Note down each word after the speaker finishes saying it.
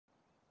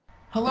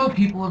Hello,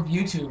 people of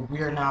YouTube.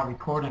 We are now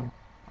recording.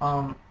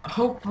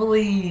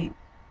 Hopefully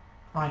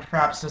my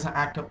Fraps doesn't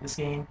act up this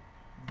game,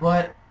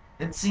 but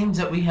it seems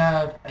that we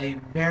have a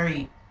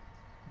very,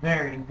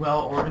 very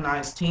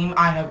well-organized team.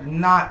 I have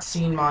not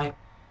seen my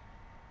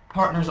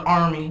partner's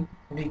army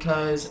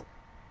because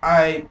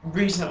I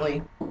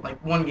recently,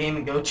 like one game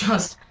ago,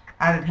 just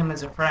added him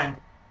as a friend.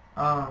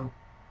 Um,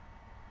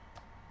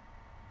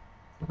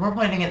 we're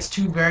playing against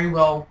two very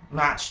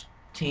well-matched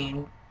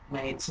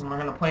teammates, and we're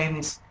going to play in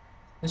this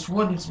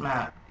woods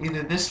map.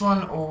 Either this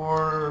one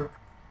or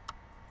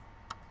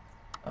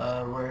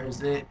where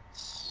is it?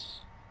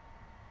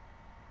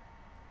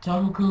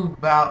 Tohoku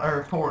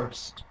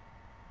Forest.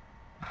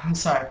 I'm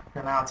sorry for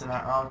pronouncing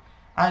that wrong.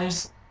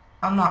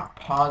 I'm not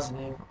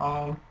positive.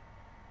 Yeah,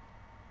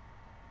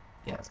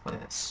 let's play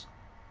this.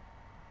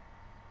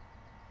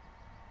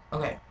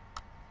 Okay.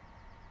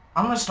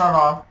 I'm gonna start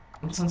off,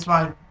 and since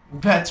my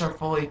vets are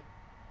fully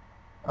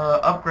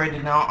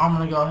upgraded now, I'm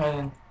gonna go ahead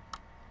and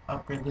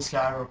upgrade this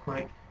guy real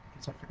quick,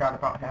 because I forgot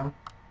about him.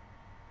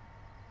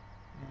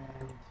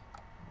 And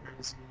where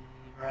is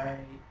he? Right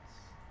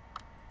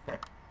there.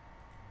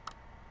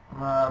 I'm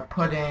gonna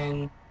put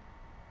in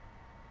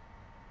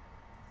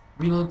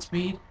reload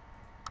speed.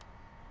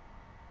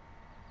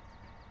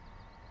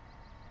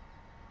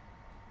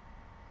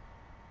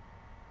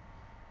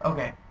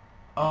 Okay.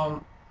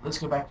 Let's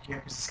go back to here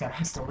because this guy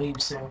has to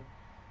leave soon.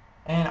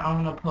 And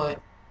I'm gonna put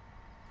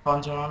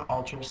fun zone on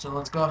ultra. So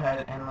let's go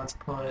ahead and let's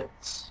put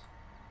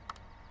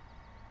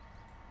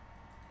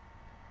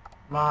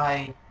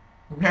my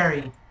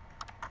very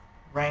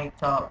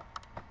ranked up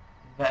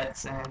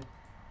vets in,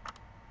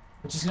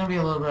 which is gonna be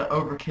a little bit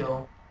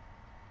overkill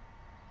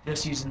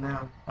just using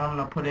them. I'm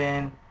gonna put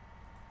in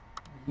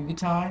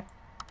Yugatai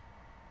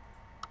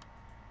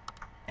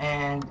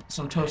and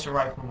some toaster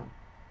riflemen.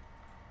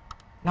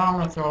 Now I'm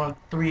going to throw in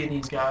 3 of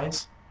these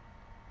guys,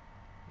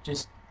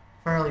 just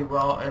fairly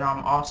well, and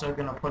I'm also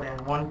going to put in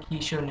 1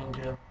 Kisho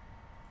Ninja,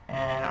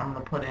 and I'm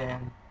going to put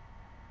in,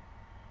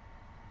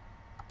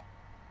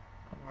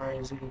 where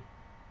is he?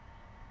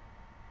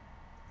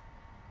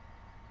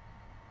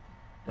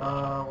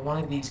 One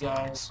of these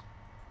guys.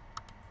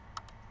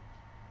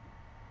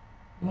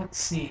 Let's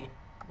see,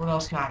 what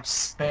else can I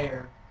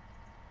spare?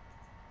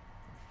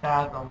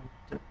 Fathom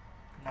to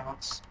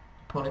pronounce, to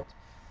put.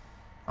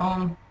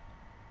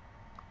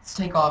 Let's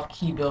take off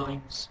key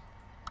buildings,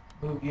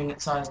 move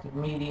unit size to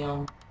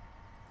medium,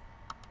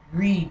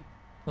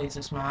 replace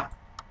this map,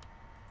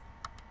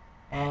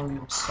 and we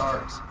will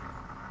start.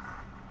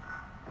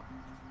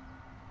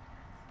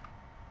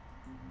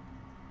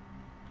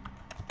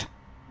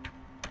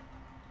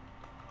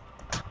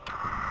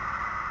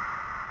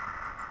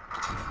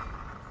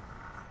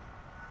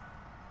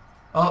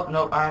 Oh,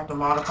 nope, I have to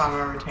modify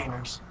my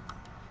retainers.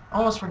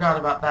 Almost forgot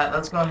about that.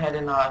 Let's go ahead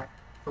and, I'm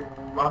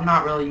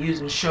not really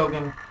using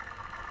shogun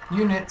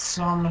units,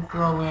 so I'm gonna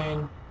throw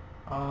in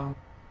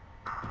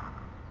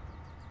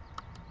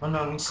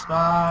unknown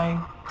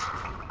spy.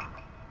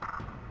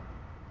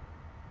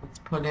 Let's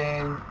put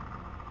in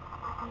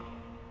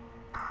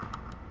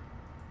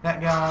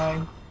that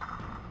guy,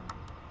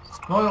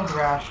 spoiled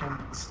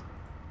rations,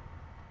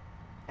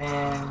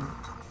 and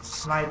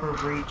sniper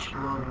breach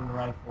loading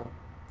rifle.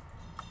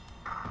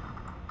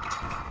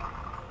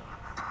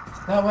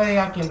 That way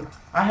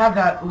I have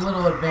that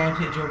little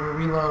advantage over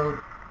reload.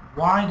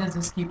 Why does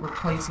this keep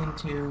replacing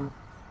to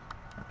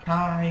a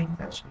Kai?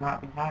 That should not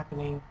be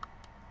happening.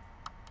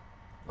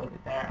 Look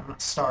at there.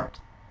 Let's start.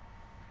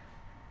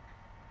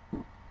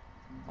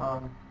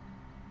 Don't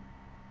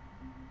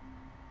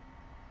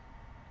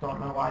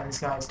know why this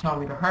guy is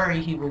telling me to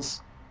hurry. He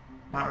was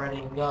not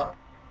readying up.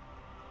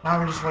 Now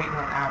we're just waiting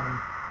on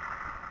Adam.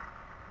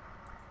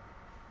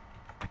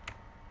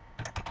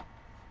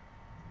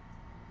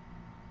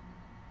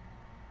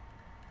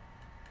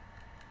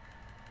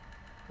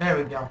 There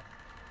we go.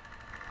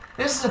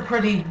 This is a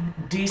pretty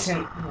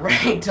decent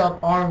ranked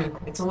up army.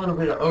 It's a little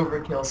bit of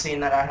overkill seeing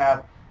that I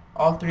have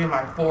all 3 of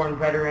my foreign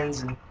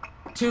veterans and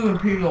 2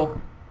 Imperial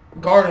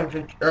Guard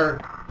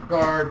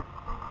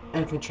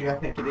infantry, I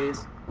think it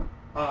is.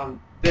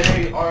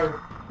 They are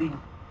the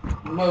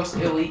most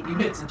elite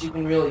units that you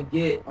can really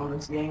get on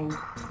this game,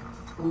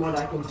 from what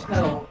I can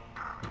tell.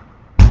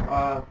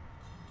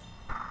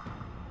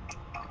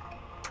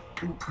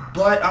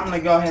 But I'm going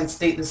to go ahead and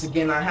state this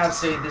again. I have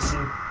stated this in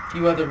a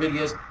few other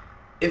videos.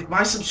 If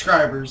my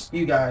subscribers,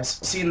 you guys,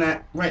 seeing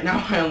that right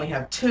now I only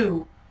have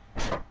 2,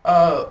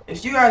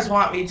 if you guys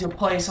want me to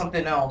play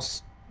something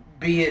else,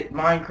 be it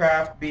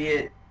Minecraft, be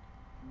it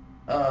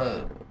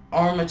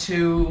Arma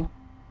 2,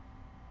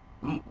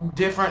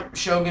 different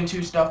Shogun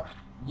 2 stuff,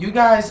 you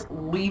guys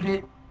leave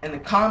it in the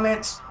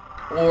comments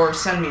or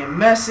send me a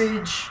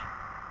message.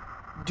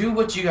 Do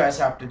what you guys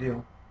have to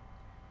do.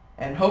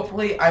 And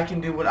hopefully I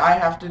can do what I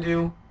have to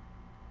do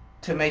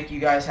to make you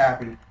guys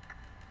happy.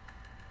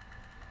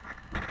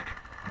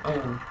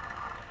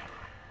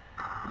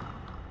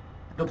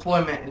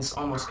 Deployment is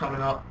almost coming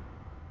up.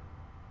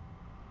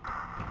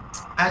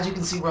 As you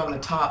can see, we're on the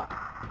top.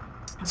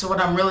 So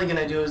what I'm really going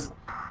to do is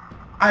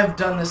I've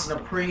done this in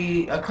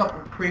a couple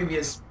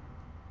previous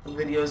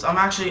videos. I'm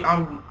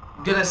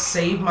gonna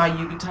save my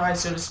Yugotai,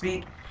 so to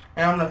speak,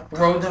 and I'm gonna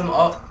throw them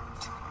up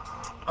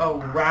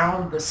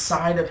around the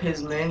side of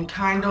his men,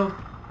 kind of.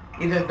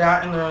 Either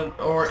that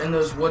or in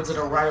those woods that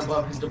are right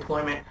above his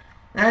deployment.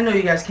 And I know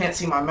you guys can't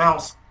see my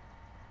mouse,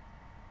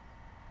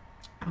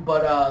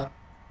 but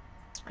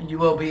you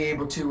will be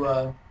able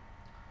to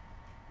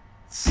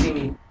see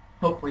me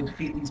hopefully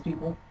defeat these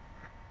people.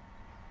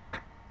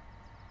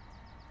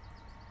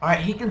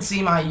 Alright, he can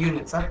see my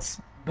units. That's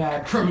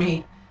bad for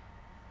me.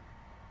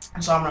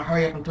 So I'm gonna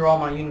hurry up and throw all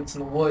my units in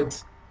the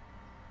woods.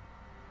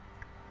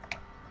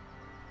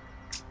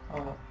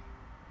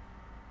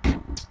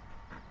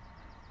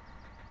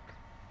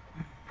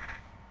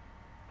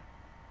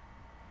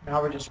 Now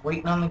we're just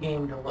waiting on the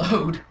game to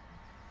load.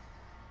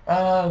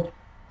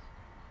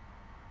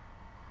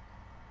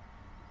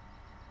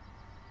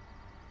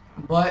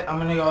 But I'm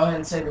gonna go ahead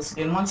and say this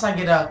again. Once I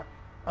get a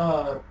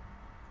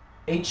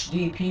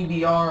HD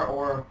PVR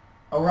or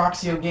a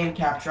Roxio game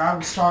capture, I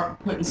will start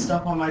putting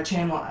stuff on my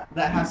channel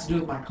that has to do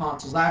with my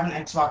consoles. I have an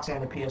Xbox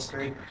and a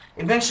PS3.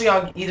 Eventually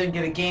I'll either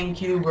get a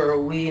GameCube or a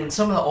Wii and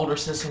some of the older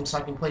systems so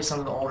I can play some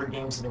of the older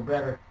games that are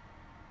better.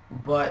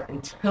 But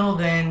until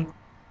then,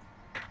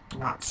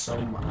 not so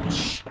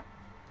much.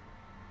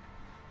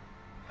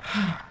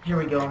 Here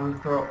we go. I'm going to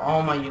throw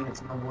all my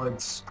units in the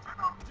woods.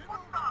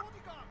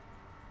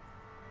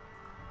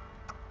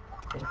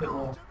 If it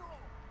will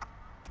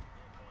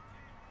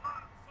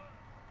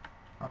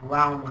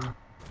allow me.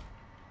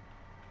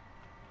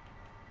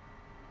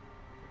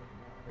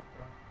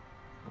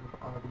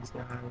 All these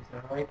guys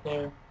are right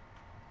there.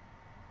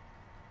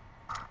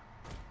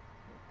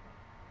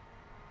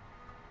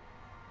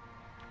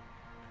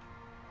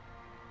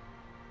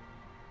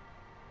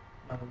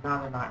 No,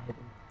 now they're not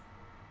hitting.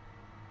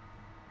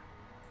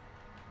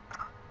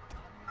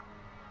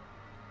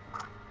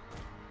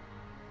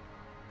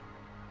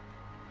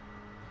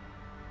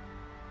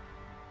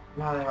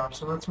 Now they are.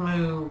 So let's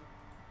move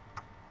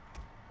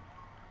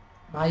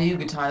my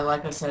Yugotai,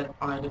 like I said,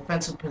 on a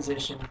defensive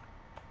position.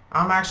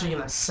 I'm actually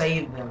going to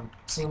save them,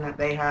 seeing that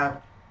they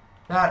have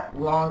that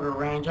longer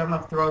range. I'm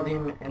going to throw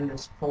them in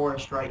this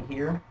forest right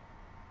here.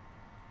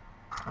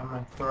 I'm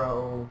going to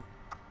throw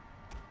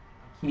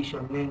a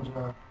Kisho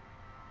Ninja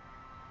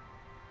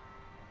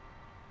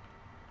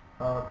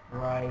up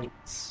right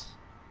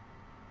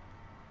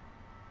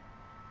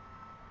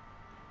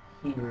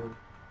here.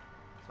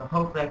 So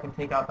hopefully I can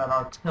take out that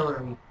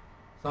artillery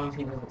as long as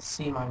he doesn't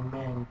see my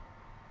men.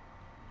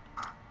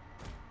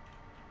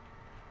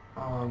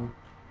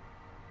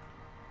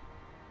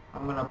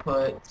 I'm gonna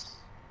put...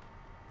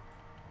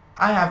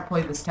 I have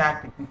played this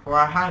tactic before.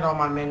 I hide all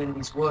my men in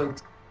these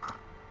woods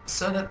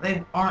so that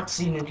they aren't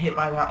seen and hit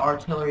by that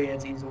artillery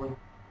as easily.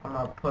 I'm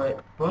gonna put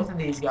both of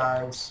these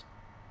guys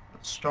in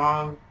a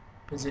strong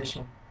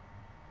position.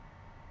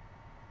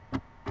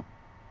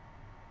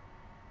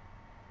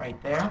 Right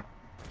there.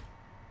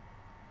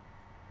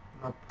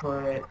 I'm gonna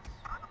put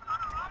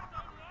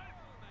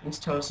these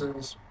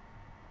Tosas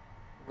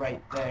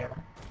right there.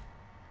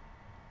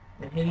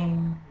 They're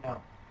hitting? No.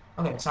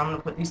 Okay, so I'm going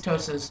to put these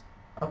Tosas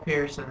up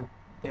here so that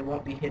they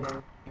won't be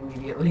hidden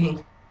immediately.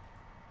 I'm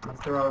going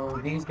to throw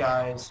these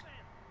guys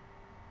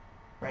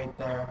right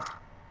there.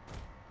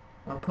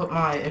 I'm going to put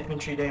my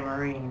Infantry Day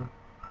Marine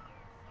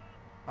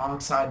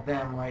alongside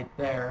them right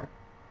there.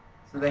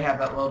 So they have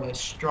that little bit of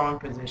strong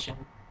position.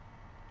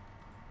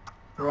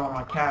 Throw all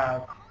my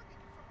cav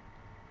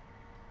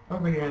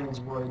over here in these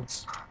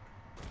woods.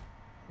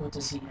 What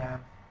does he have?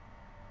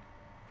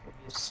 Okay,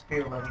 he has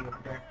spear levy over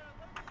there.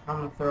 I'm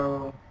going to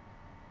throw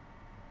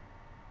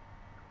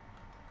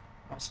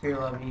my spear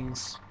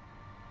levies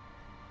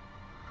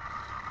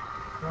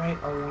right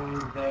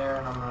along there,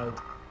 and I'm going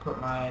to put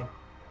my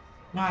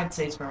United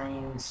States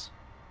Marines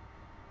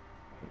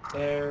right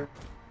there.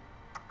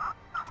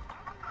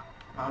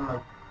 I'm going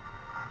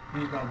to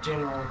use my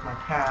general with my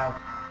cav.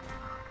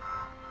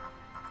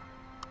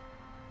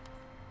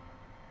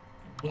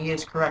 He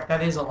is correct,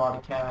 that is a lot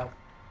of cav.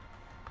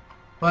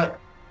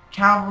 But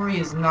cavalry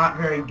is not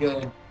very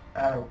good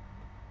at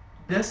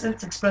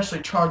distance,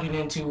 especially charging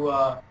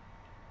into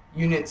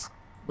units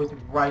with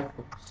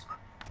rifles.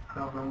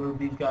 So I'm going to move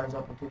these guys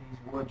up into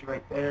these woods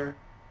right there.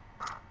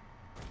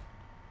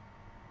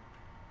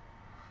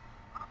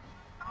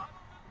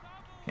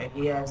 Okay,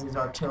 he has his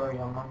artillery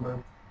on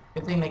lumber.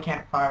 Good thing they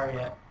can't fire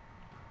yet.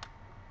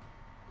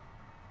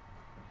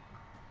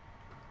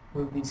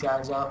 Move these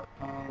guys up,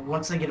 and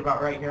once they get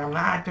about right here, I'm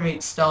going to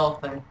activate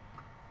stealth and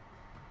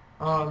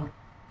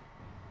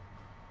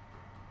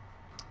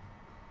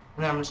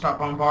then I'm going to start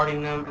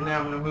bombarding them, and then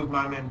I'm going to move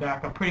my men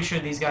back. I'm pretty sure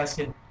these guys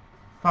can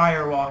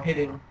fire while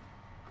hidden.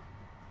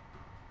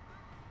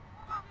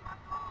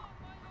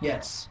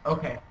 Yes,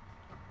 okay.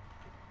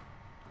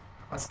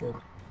 That's good.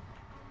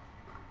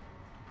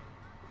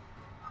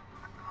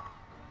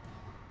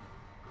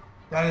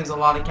 That is a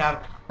lot of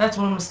cav. That's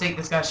one mistake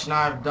this guy should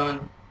not have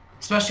done.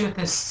 Especially with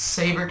this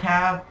Saber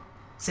cav.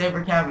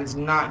 Saber cav is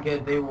not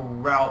good. They will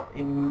rout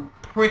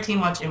pretty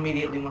much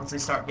immediately once they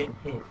start getting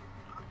hit.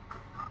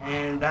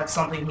 And that's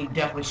something he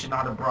definitely should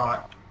not have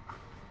brought.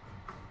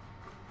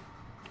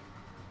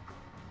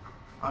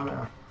 I'm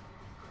gonna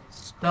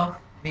stealth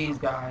these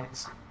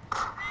guys.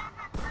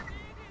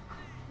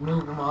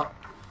 Move them up.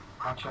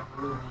 Actually,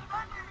 I'm moving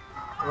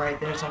right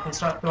there so I can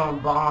start throwing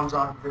bombs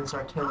onto this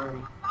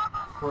artillery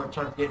before it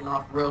starts getting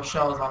off real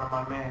shells out of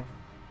my men.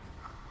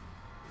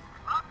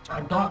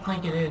 I don't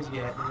think it is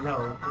yet.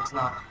 No, it's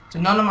not. So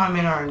none of my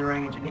men are in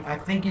range. I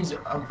think he's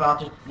about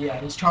to... Yeah,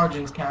 he's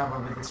charging his cav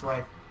over this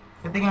way.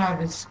 I think I have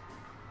this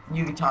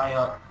Yugitai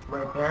up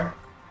right there.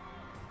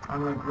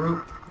 I'm going to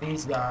group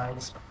these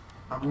guys.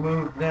 I'll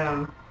move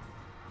them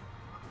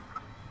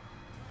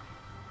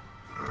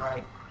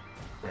right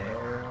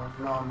there.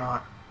 No, I'm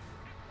not.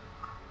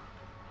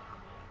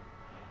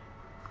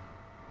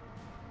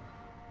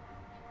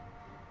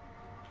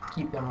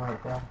 Keep them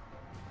right there.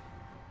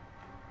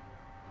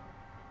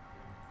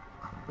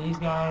 These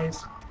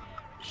guys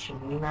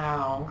should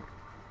now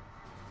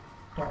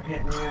start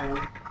hitting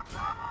in.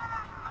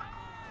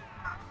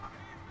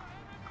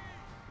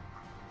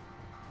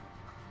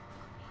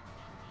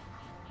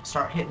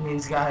 Start hitting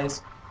these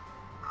guys.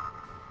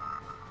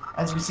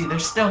 As you see, they're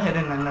still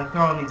hitting and they're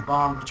throwing these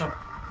bombs, which are...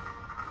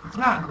 It's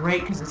not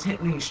great because it's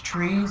hitting these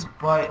trees,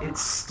 but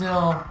it's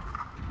still...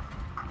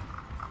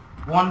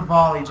 One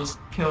volley just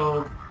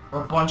killed a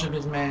bunch of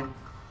his men.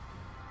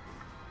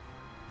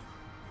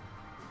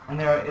 And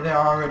they're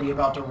already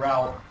about to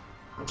rout,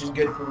 which is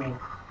good for me.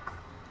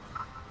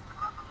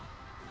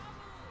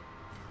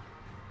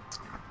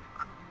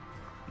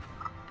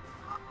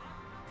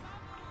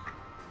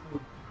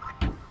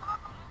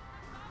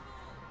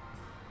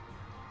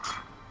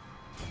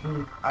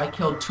 I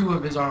killed 2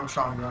 of his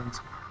Armstrong guns.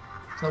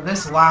 So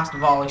this last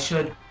volley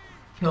should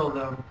kill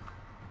them.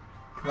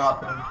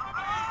 Drop them.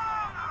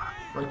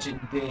 Which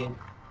it did.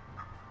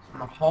 So I'm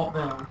gonna halt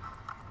them.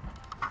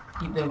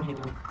 Keep them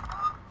hitting.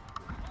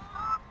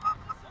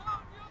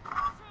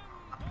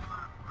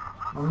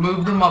 I'll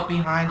move them up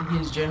behind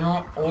his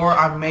general, or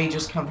I may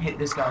just come hit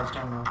this guy's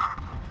general.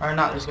 Or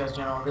not this guy's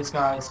general, this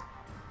guy's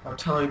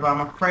artillery, but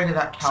I'm afraid of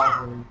that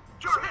cavalry.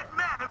 Your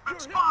hitmen have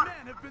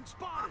been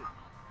spotted!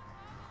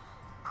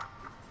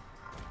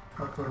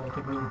 Hopefully they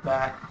can move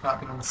back without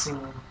being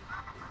seen.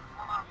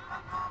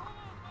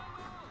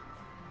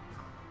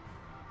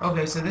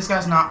 Okay, so this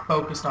guy's not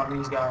focused on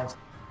these guys.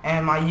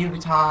 And my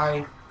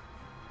Yugitai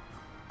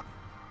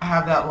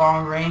have that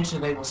long range, so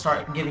they will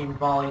start getting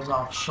volleys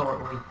off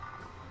shortly.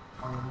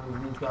 I'm gonna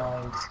move these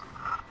guys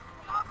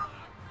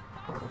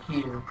over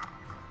here.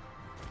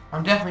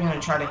 I'm definitely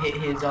gonna try to hit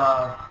his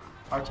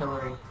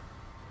artillery.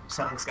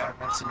 Send this guy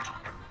a message.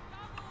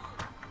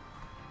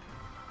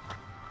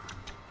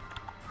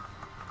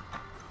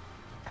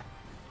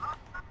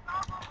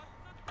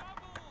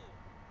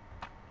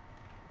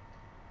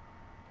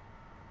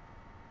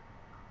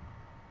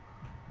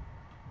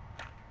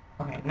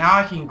 Okay, now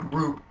I can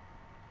group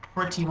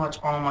pretty much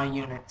all my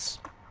units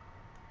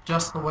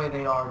just the way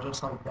they are,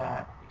 just like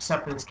that.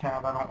 Except for this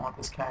cab, I don't want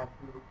this cab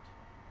grouped.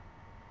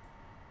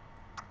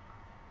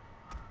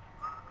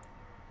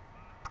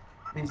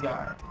 These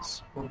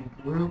guys will be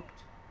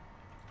grouped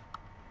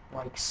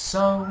like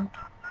so. And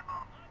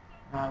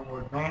I will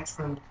advance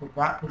them to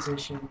that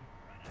position.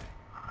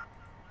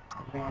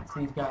 Advance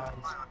these guys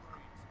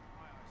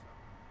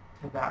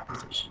to that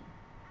position.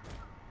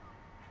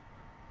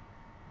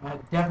 I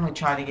definitely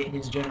try to get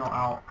his general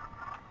out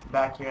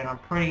back here, and I'm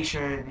pretty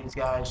sure these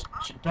guys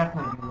should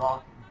definitely be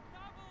walking.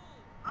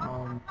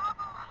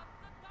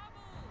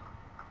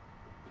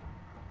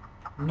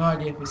 No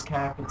idea if this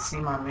cat can see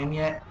my men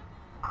yet.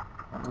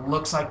 It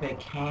looks like they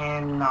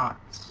cannot.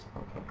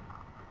 Okay.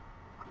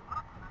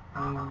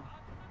 I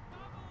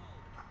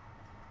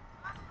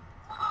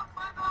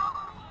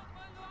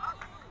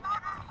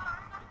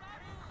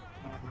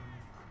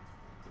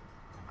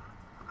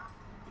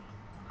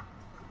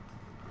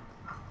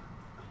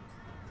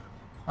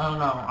don't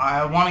know.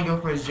 I want to go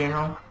for his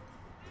general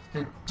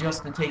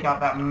just to take out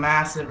that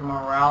massive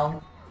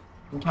morale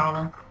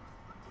encounter,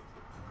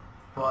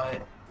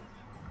 but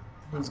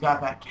he's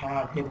got that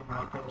cab hidden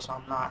right there, so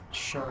I'm not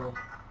sure.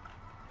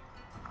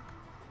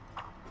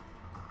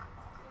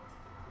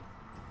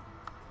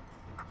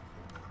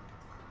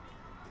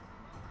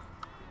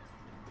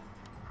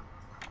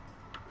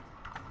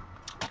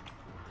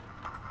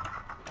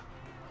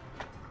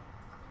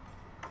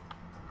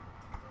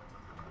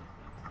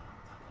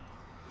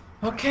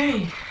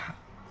 Okay,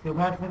 feel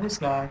bad for this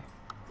guy.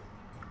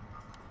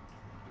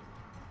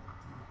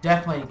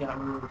 Definitely gonna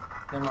move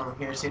them over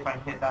here, see if I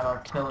can hit that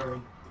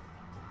artillery.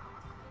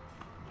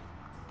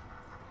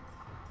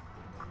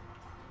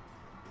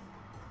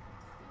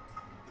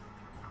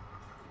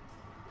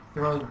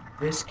 Throw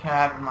this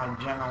cab and my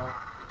general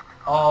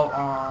all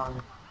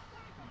on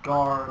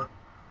guard.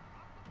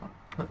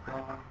 Put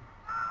them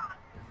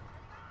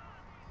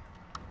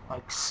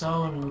like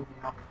so and move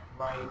them up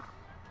right.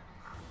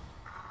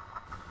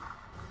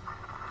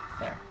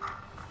 There.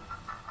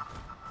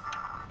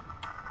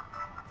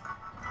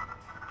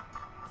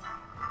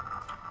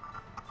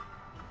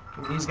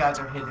 Okay, these guys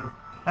are hidden.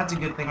 That's a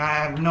good thing. I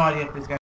have no idea if this guy